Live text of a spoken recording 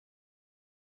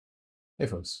Hey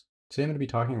folks, today I'm going to be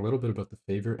talking a little bit about the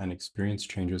favor and experience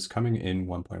changes coming in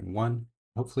 1.1.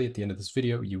 Hopefully at the end of this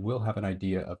video, you will have an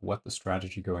idea of what the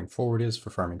strategy going forward is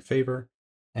for farming favor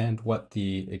and what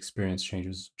the experience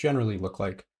changes generally look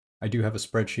like. I do have a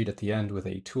spreadsheet at the end with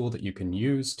a tool that you can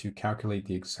use to calculate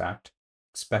the exact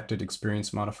expected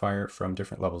experience modifier from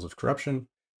different levels of corruption,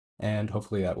 and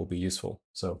hopefully that will be useful.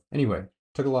 So anyway,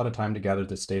 took a lot of time to gather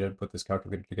this data, put this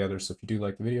calculator together, so if you do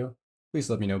like the video, please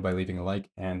let me know by leaving a like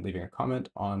and leaving a comment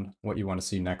on what you want to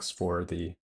see next for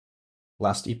the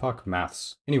last epoch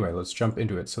maths. Anyway, let's jump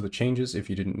into it. So the changes, if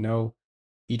you didn't know,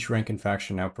 each rank and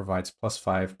faction now provides plus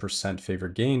 5% favor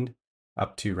gained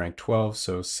up to rank 12,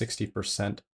 so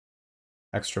 60%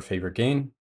 extra favor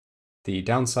gain. The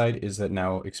downside is that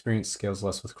now experience scales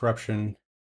less with corruption,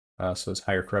 so as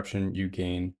higher corruption, you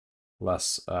gain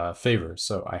less favor.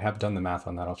 So I have done the math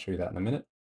on that. I'll show you that in a minute.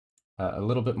 A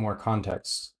little bit more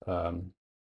context. The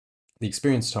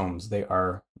experience tomes, they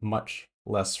are much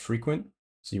less frequent,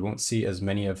 so you won't see as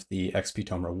many of the XP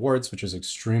tome rewards, which is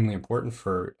extremely important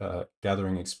for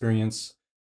gathering experience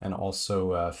and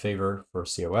also favor for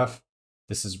COF.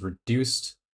 This is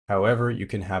reduced. However, you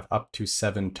can have up to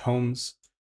 7 tomes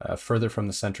further from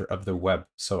the center of the web.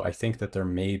 So I think that there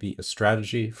may be a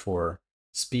strategy for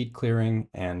speed clearing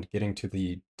and getting to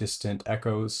the distant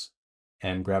echoes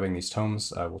and grabbing these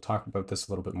tomes. We'll talk about this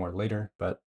a little bit more later,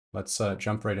 but let's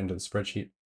jump right into the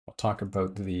spreadsheet. I'll talk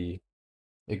about the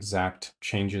exact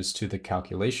changes to the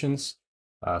calculations.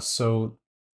 So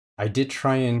I did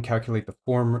try and calculate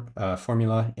the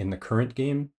formula in the current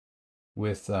game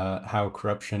with how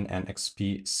corruption and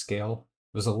XP scale.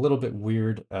 It was a little bit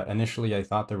weird. Initially, I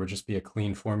thought there would just be a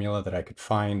clean formula that I could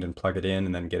find and plug it in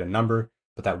and then get a number,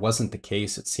 but that wasn't the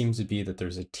case. It seems to be that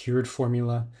there's a tiered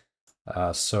formula.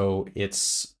 So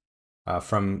it's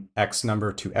from X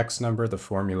number to X number, the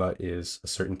formula is a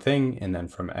certain thing, and then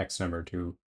from X number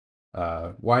to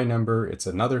Y number, it's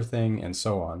another thing, and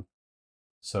so on.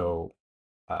 So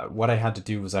what I had to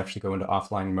do was actually go into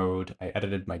offline mode. I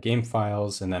edited my game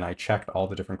files, and then I checked all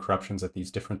the different corruptions at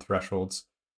these different thresholds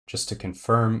just to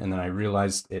confirm, and then I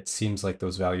realized it seems like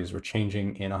those values were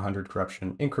changing in 100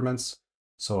 corruption increments.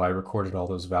 So I recorded all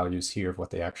those values here of what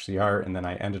they actually are, and then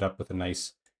I ended up with a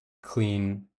nice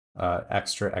clean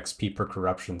extra XP per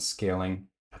corruption scaling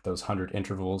at those 100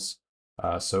 intervals.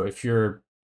 So if you're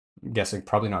guessing,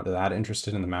 probably not that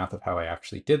interested in the math of how I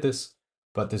actually did this,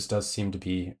 but this does seem to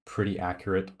be pretty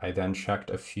accurate. I then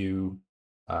checked a few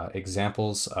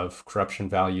examples of corruption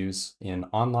values in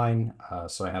online.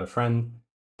 So I had a friend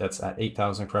that's at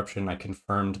 8,000 corruption. I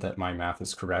confirmed that my math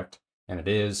is correct, and it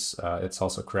is. It's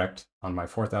also correct on my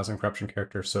 4,000 corruption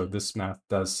character, so this math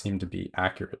does seem to be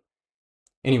accurate.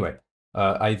 Anyway,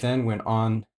 I then went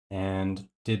on and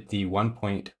did the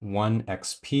 1.1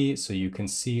 XP. So you can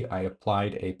see I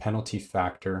applied a penalty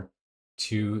factor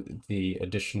to the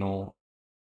additional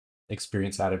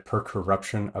experience added per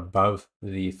corruption above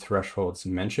the thresholds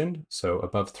mentioned. So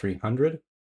above 300,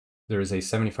 there is a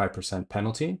 75%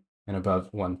 penalty, and above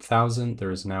 1,000, there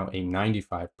is now a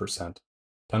 95%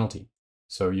 penalty.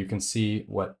 So you can see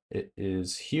what it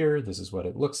is here. This is what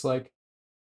it looks like.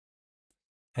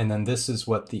 And then this is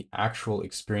what the actual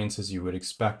experiences you would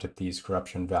expect at these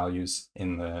corruption values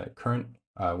in the current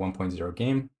 1.0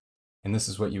 game. And this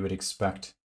is what you would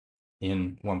expect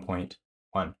in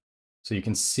 1.1. So you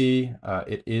can see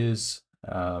it is,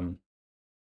 the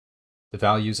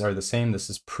values are the same. This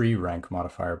is pre-rank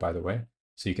modifier, by the way.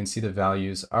 So you can see the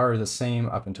values are the same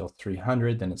up until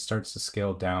 300, then it starts to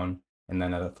scale down, and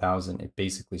then at 1,000, it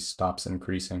basically stops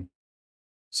increasing.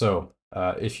 So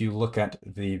if you look at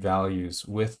the values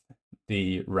with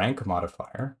the rank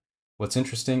modifier, what's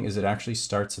interesting is it actually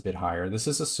starts a bit higher. This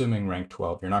is assuming rank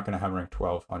 12. You're not going to have rank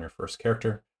 12 on your first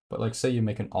character, but like say you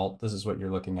make an alt, this is what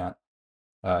you're looking at.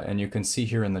 And you can see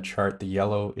here in the chart, the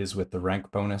yellow is with the rank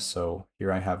bonus. So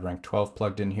here I have rank 12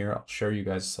 plugged in here. I'll share you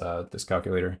guys this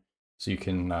calculator so you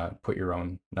can put your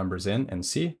own numbers in and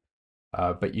see.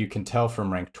 But you can tell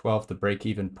from rank 12, the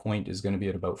break-even point is going to be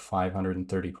at about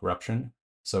 530 corruption.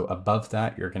 So above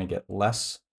that, you're going to get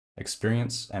less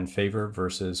experience and favor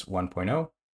versus 1.0.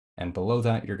 And below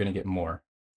that, you're going to get more.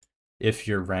 If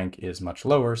your rank is much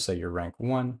lower, say you're rank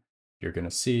 1, you're going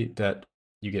to see that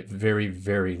you get very,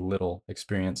 very little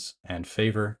experience and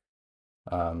favor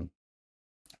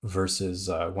versus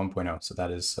 1.0. So that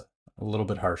is a little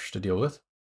bit harsh to deal with.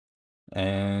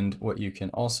 And what you can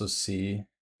also see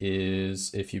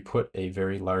is if you put a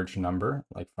very large number,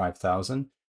 like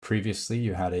 5,000, previously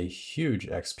you had a huge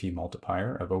XP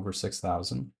multiplier of over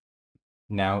 6,000.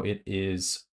 Now it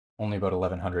is only about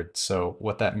 1,100. So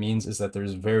what that means is that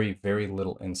there's very, very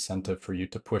little incentive for you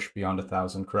to push beyond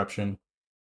 1,000 corruption.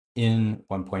 In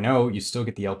 1.0, you still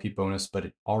get the LP bonus, but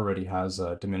it already has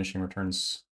diminishing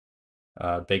returns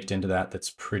baked into that that's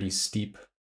pretty steep.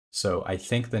 So I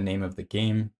think the name of the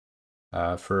game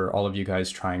for all of you guys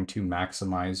trying to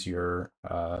maximize your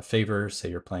favor, say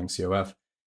you're playing COF,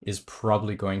 is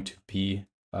probably going to be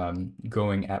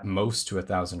going at most to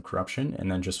 1,000 corruption and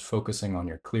then just focusing on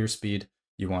your clear speed.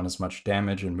 You want as much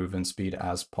damage and movement speed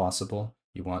as possible.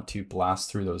 You want to blast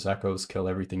through those echoes, kill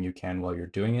everything you can while you're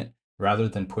doing it. Rather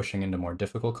than pushing into more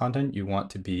difficult content, you want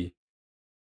to be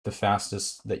the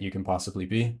fastest that you can possibly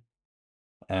be.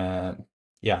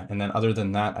 Yeah, and then other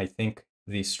than that, I think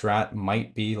the strat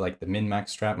might be like the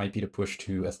min-max strat might be to push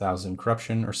to 1,000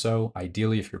 corruption or so.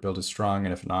 Ideally, if your build is strong,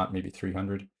 and if not, maybe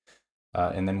 300.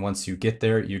 And then once you get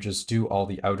there, you just do all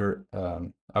the outer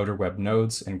web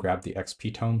nodes and grab the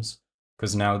XP tomes,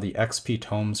 because now the XP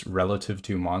tomes relative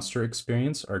to monster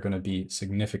experience are going to be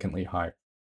significantly higher.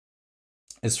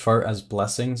 As far as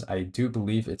blessings, I do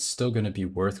believe it's still going to be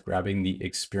worth grabbing the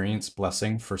experience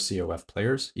blessing for COF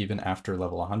players, even after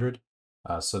level 100.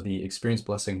 So the experience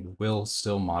blessing will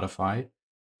still modify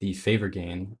the favor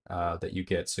gain that you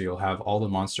get. So you'll have all the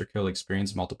monster kill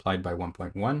experience multiplied by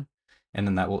 1.1, and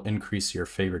then that will increase your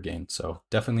favor gain. So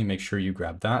definitely make sure you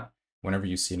grab that. Whenever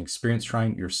you see an experience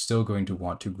shrine, you're still going to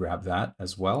want to grab that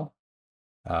as well.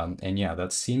 And yeah,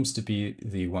 that seems to be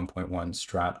the 1.1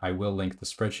 strat. I will link the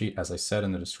spreadsheet, as I said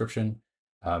in the description.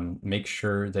 Make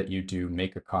sure that you do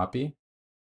make a copy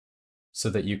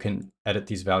so that you can edit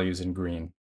these values in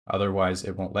green. Otherwise,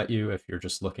 it won't let you if you're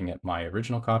just looking at my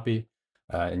original copy.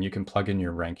 And you can plug in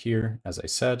your rank here, as I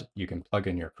said. You can plug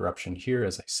in your corruption here,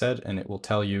 as I said, and it will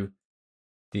tell you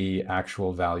the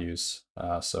actual values.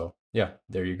 So yeah,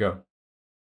 there you go.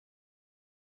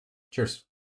 Cheers.